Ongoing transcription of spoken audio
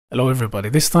Hello everybody,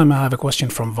 this time I have a question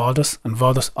from Vardas, and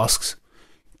Vardas asks,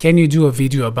 can you do a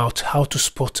video about how to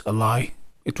spot a lie?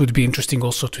 It would be interesting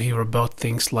also to hear about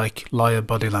things like liar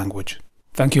body language.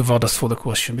 Thank you Vardas for the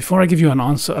question. Before I give you an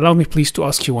answer, allow me please to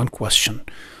ask you one question.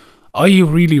 Are you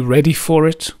really ready for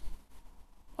it?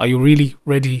 Are you really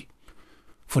ready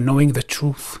for knowing the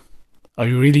truth? Are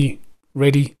you really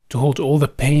ready to hold all the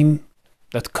pain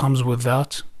that comes with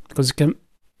that? Because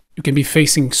you can be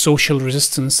facing social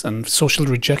resistance and social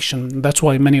rejection. That's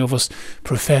why many of us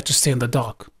prefer to stay in the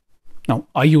dark. Now,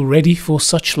 are you ready for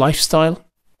such lifestyle?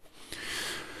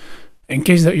 In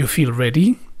case that you feel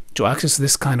ready to access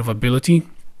this kind of ability,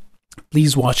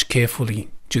 please watch carefully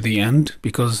to the end,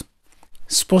 because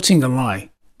spotting a lie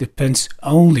depends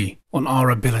only on our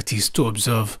abilities to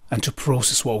observe and to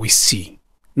process what we see,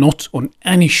 not on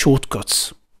any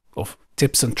shortcuts of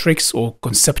tips and tricks or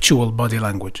conceptual body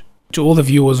language. To all the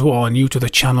viewers who are new to the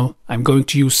channel, I'm going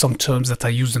to use some terms that I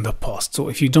used in the past. So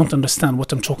if you don't understand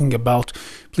what I'm talking about,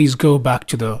 please go back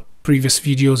to the previous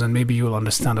videos and maybe you'll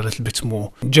understand a little bit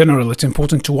more. In general, it's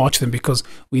important to watch them because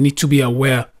we need to be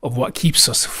aware of what keeps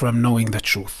us from knowing the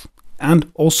truth.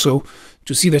 And also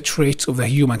to see the traits of the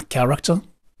human character,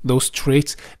 those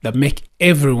traits that make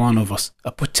every one of us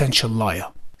a potential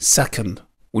liar. Second,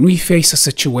 when we face a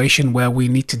situation where we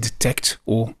need to detect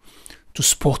or to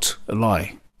spot a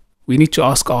lie, we need to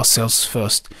ask ourselves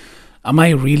first, am I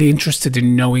really interested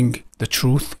in knowing the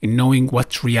truth, in knowing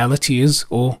what reality is,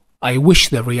 or I wish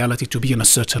the reality to be in a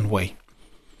certain way?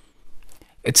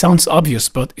 It sounds obvious,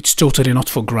 but it's totally not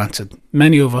for granted.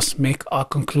 Many of us make our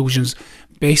conclusions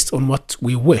based on what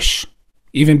we wish,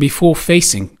 even before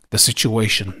facing the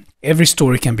situation. Every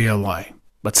story can be a lie,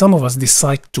 but some of us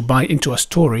decide to buy into a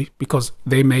story because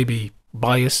they may be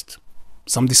biased.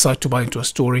 Some decide to buy into a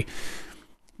story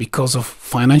because of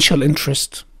financial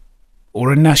interest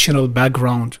or a national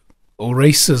background or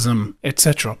racism,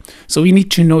 etc. So we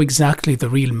need to know exactly the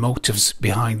real motives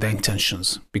behind the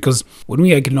intentions, because when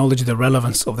we acknowledge the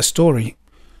relevance of the story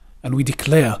and we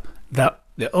declare that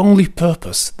the only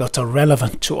purpose that are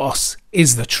relevant to us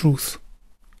is the truth,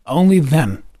 only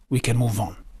then we can move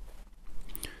on.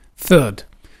 Third,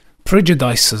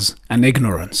 prejudices and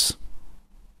ignorance.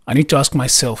 I need to ask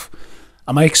myself,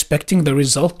 am I expecting the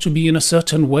result to be in a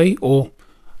certain way, or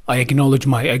I acknowledge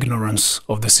my ignorance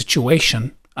of the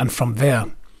situation and from there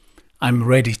I'm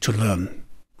ready to learn?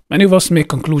 Many of us make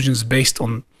conclusions based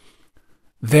on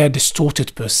their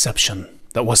distorted perception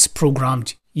that was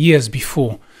programmed years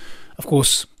before. Of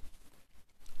course,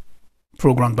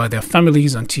 programmed by their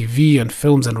families and TV and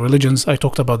films and religions. I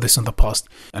talked about this in the past.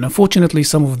 And unfortunately,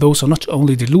 some of those are not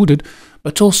only deluded,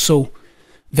 but also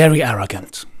very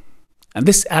arrogant. And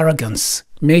this arrogance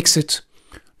makes it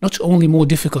not only more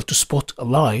difficult to spot a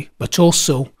lie, but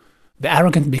also the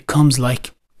arrogant becomes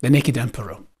like the naked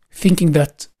emperor, thinking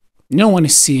that no one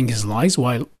is seeing his lies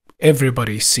while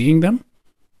everybody is seeing them.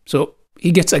 So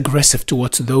he gets aggressive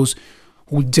towards those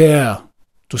who dare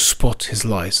to spot his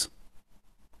lies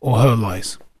or her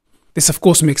lies. This of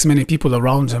course makes many people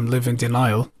around him live in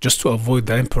denial just to avoid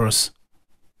the emperor's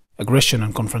aggression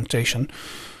and confrontation.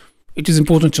 It is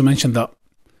important to mention that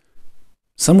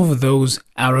some of those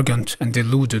arrogant and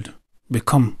deluded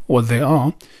become what they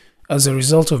are as a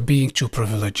result of being too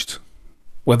privileged,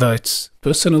 whether it's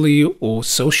personally or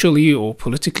socially or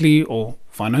politically or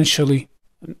financially.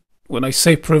 When I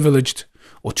say privileged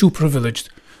or too privileged,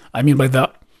 I mean by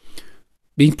that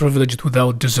being privileged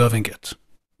without deserving it,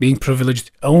 being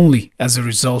privileged only as a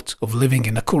result of living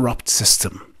in a corrupt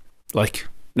system, like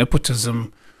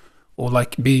nepotism or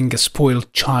like being a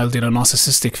spoiled child in a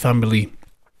narcissistic family.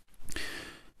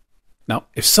 Now,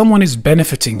 if someone is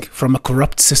benefiting from a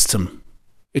corrupt system,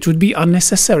 it would be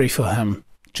unnecessary for him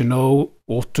to know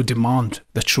or to demand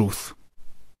the truth.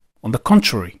 On the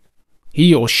contrary,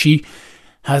 he or she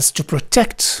has to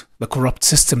protect the corrupt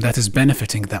system that is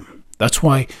benefiting them. That's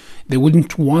why they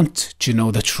wouldn't want to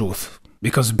know the truth,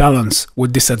 because balance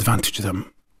would disadvantage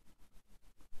them.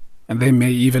 And they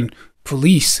may even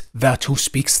police that who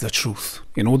speaks the truth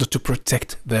in order to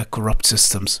protect their corrupt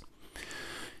systems.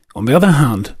 On the other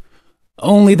hand,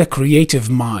 only the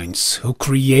creative minds who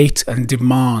create and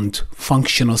demand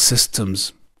functional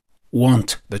systems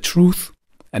want the truth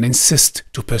and insist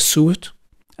to pursue it,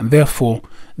 and therefore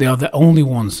they are the only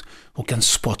ones who can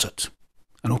spot it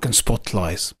and who can spot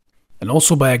lies. And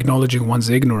also by acknowledging one's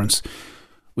ignorance,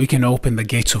 we can open the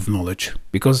gates of knowledge,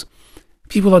 because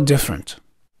people are different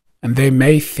and they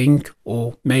may think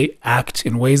or may act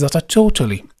in ways that are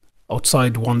totally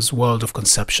outside one's world of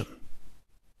conception.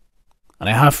 And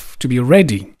I have to be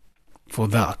ready for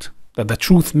that the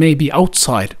truth may be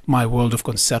outside my world of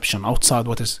conception, outside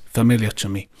what is familiar to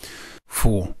me.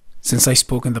 4. Since I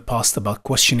spoke in the past about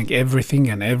questioning everything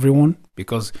and everyone,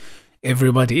 because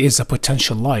everybody is a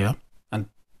potential liar, and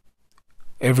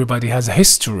everybody has a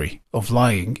history of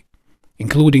lying,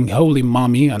 including holy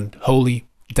mommy and holy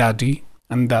daddy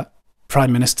and the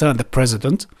prime minister and the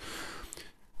president.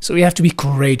 So we have to be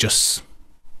courageous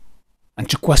and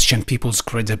to question people's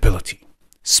credibility.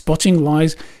 Spotting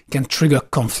lies can trigger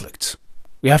conflict.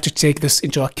 We have to take this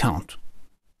into account.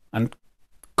 And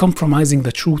compromising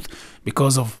the truth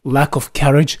because of lack of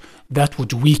courage, that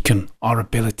would weaken our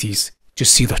abilities to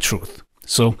see the truth.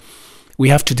 So we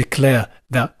have to declare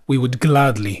that we would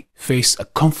gladly face a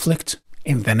conflict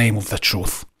in the name of the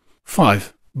truth.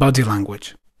 5. Body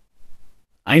language.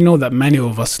 I know that many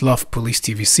of us love police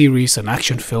TV series and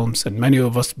action films, and many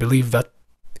of us believe that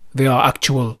they are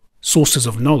actual sources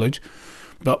of knowledge,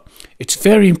 but it's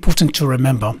very important to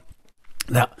remember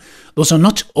that those are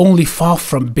not only far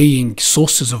from being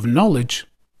sources of knowledge,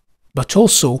 but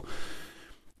also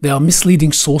they are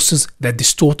misleading sources that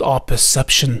distort our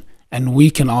perception and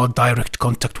weaken our direct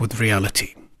contact with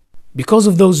reality. Because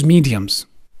of those mediums,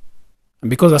 and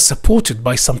because they're supported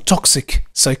by some toxic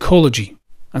psychology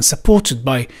and supported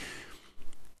by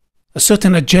a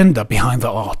certain agenda behind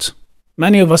the art,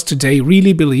 many of us today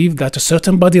really believe that a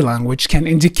certain body language can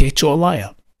indicate to a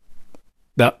liar.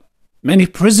 That many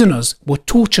prisoners were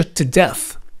tortured to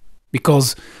death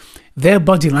because their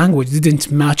body language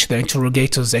didn't match the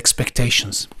interrogator's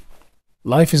expectations.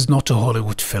 Life is not a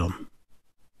Hollywood film,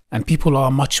 and people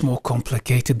are much more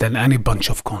complicated than any bunch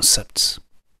of concepts.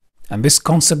 And this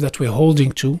concept that we're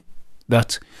holding to,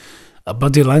 that a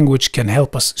body language can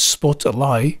help us spot a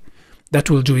lie, that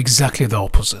will do exactly the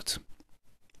opposite.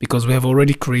 Because we have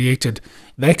already created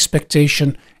the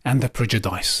expectation and the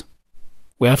prejudice.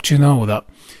 We have to know that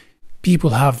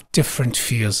people have different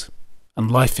fears and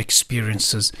life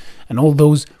experiences, and all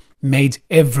those made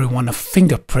everyone a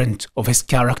fingerprint of his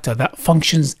character that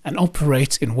functions and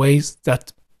operates in ways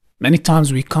that many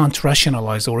times we can't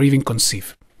rationalize or even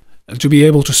conceive. And to be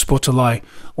able to spot a lie,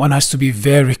 one has to be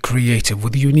very creative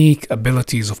with unique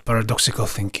abilities of paradoxical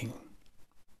thinking.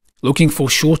 Looking for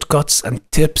shortcuts and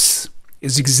tips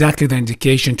is exactly the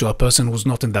indication to a person who's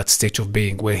not in that state of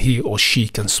being where he or she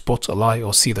can spot a lie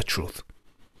or see the truth.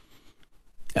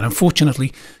 And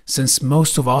unfortunately, since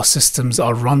most of our systems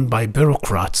are run by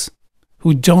bureaucrats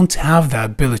who don't have the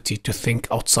ability to think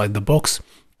outside the box,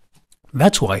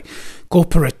 that's why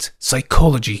corporate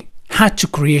psychology had to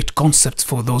create concepts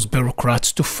for those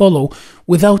bureaucrats to follow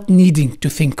without needing to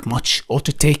think much or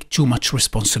to take too much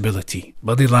responsibility.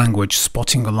 Body language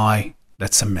spotting a lie,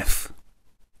 that's a myth.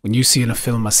 When you see in a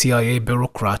film a CIA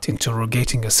bureaucrat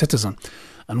interrogating a citizen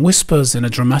and whispers in a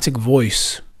dramatic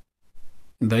voice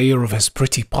in the ear of his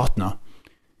pretty partner,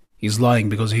 he's lying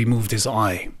because he moved his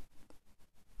eye.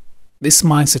 This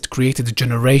mindset created a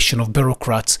generation of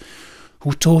bureaucrats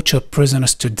who torture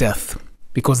prisoners to death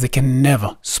because they can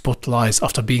never spot lies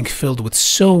after being filled with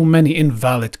so many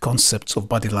invalid concepts of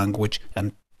body language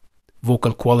and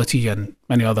vocal quality and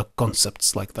many other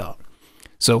concepts like that.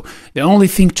 So the only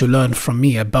thing to learn from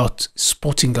me about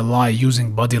spotting a lie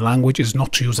using body language is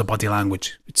not to use a body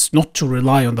language. It's not to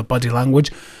rely on the body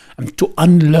language and to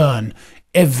unlearn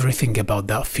everything about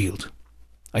that field.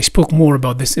 I spoke more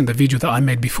about this in the video that I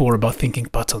made before about thinking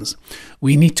patterns.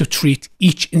 We need to treat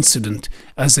each incident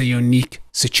as a unique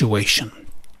situation.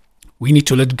 We need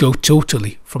to let go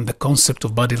totally from the concept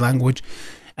of body language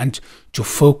and to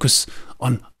focus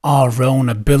on our own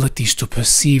abilities to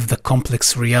perceive the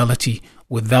complex reality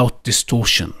without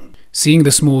distortion, seeing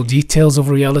the small details of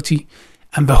reality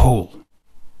and the whole.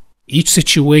 Each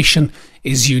situation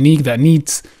is unique that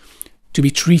needs to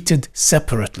be treated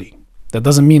separately. That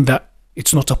doesn't mean that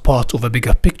it's not a part of a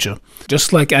bigger picture.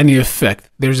 Just like any effect,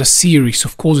 there's a series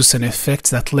of causes and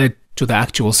effects that led to the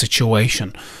actual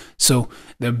situation. So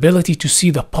the ability to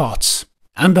see the parts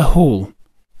and the whole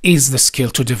is the skill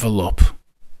to develop.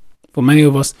 For many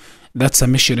of us, that's a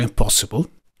mission impossible.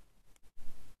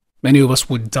 Many of us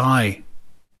would die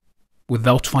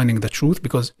without finding the truth,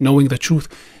 because knowing the truth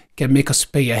can make us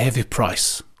pay a heavy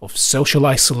price of social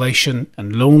isolation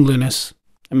and loneliness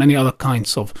and many other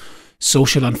kinds of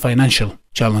social and financial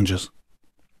challenges.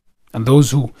 And those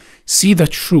who see the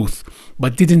truth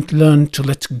but didn't learn to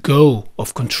let go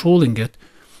of controlling it,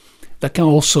 that can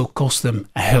also cost them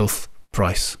a health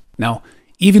price. Now,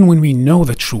 even when we know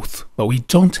the truth, but we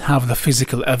don't have the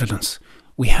physical evidence,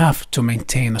 we have to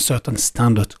maintain a certain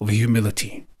standard of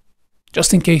humility,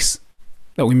 just in case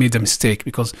that we made a mistake,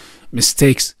 because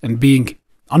mistakes and being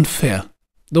unfair,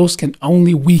 those can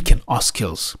only weaken our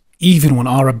skills. Even when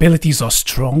our abilities are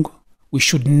strong, we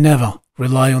should never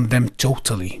rely on them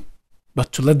totally.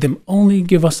 but to let them only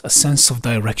give us a sense of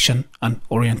direction and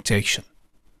orientation.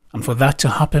 And for that to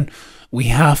happen, we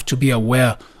have to be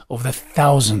aware of the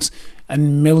thousands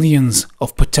and millions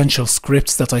of potential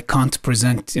scripts that I can't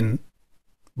present in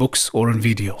books or in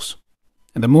videos.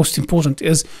 And the most important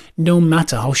is, no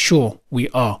matter how sure we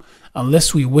are,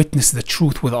 unless we witness the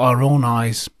truth with our own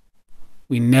eyes,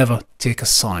 we never take a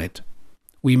side.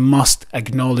 We must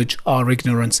acknowledge our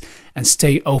ignorance and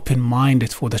stay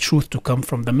open-minded for the truth to come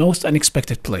from the most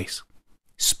unexpected place.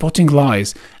 Spotting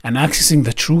lies and accessing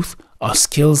the truth are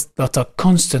skills that are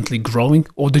constantly growing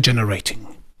or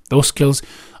degenerating. Those skills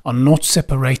are not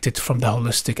separated from the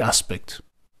holistic aspect.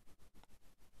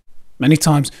 Many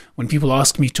times when people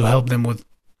ask me to help them with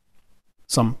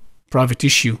some private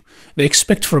issue, they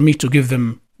expect for me to give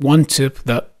them one tip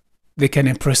that they can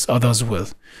impress others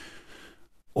with,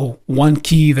 or one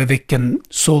key that they can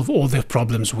solve all their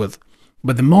problems with.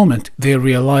 But the moment they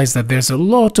realize that there's a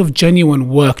lot of genuine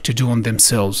work to do on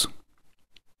themselves,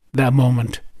 that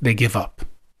moment they give up.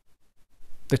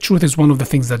 The truth is one of the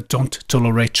things that don't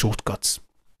tolerate shortcuts.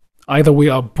 Either we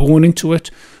are born into it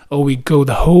or we go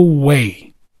the whole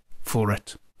way for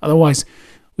it. Otherwise,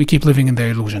 we keep living in the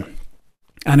illusion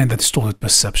and in the distorted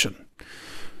perception.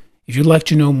 If you'd like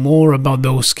to know more about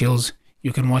those skills,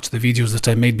 you can watch the videos that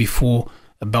I made before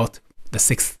about the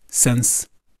sixth sense,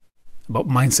 about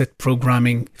mindset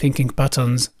programming, thinking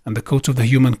patterns, and the codes of the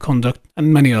human conduct,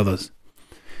 and many others.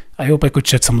 I hope I could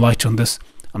shed some light on this.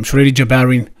 I'm Shirley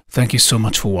Jabarin. Thank you so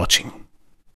much for watching.